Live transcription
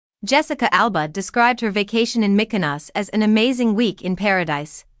Jessica Alba described her vacation in Mykonos as an amazing week in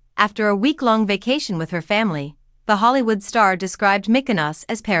paradise. After a week-long vacation with her family, the Hollywood star described Mykonos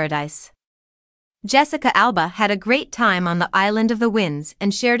as paradise. Jessica Alba had a great time on the Island of the Winds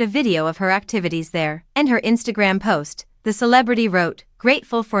and shared a video of her activities there. In her Instagram post, the celebrity wrote,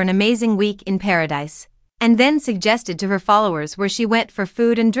 "Grateful for an amazing week in paradise," and then suggested to her followers where she went for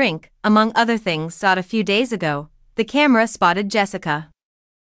food and drink. Among other things sought a few days ago, the camera spotted Jessica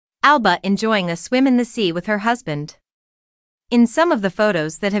Alba enjoying a swim in the sea with her husband. In some of the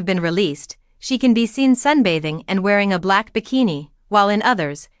photos that have been released, she can be seen sunbathing and wearing a black bikini, while in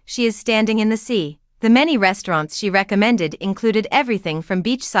others, she is standing in the sea. The many restaurants she recommended included everything from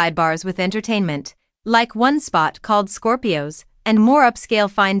beachside bars with entertainment, like one spot called Scorpios, and more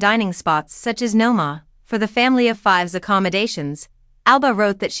upscale fine dining spots such as Noma. For the family of five's accommodations, Alba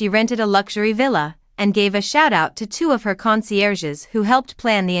wrote that she rented a luxury villa, and gave a shout-out to two of her concierges who helped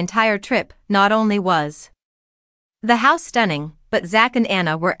plan the entire trip. Not only was the house stunning, but Zach and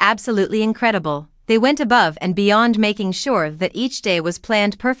Anna were absolutely incredible. They went above and beyond, making sure that each day was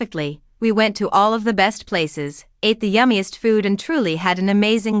planned perfectly. "We went to all of the best places, ate the yummiest food and truly had an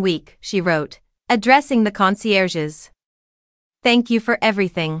amazing week," she wrote, addressing the concierges. "Thank you for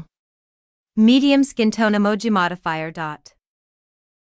everything." Medium skin tone emoji modifier.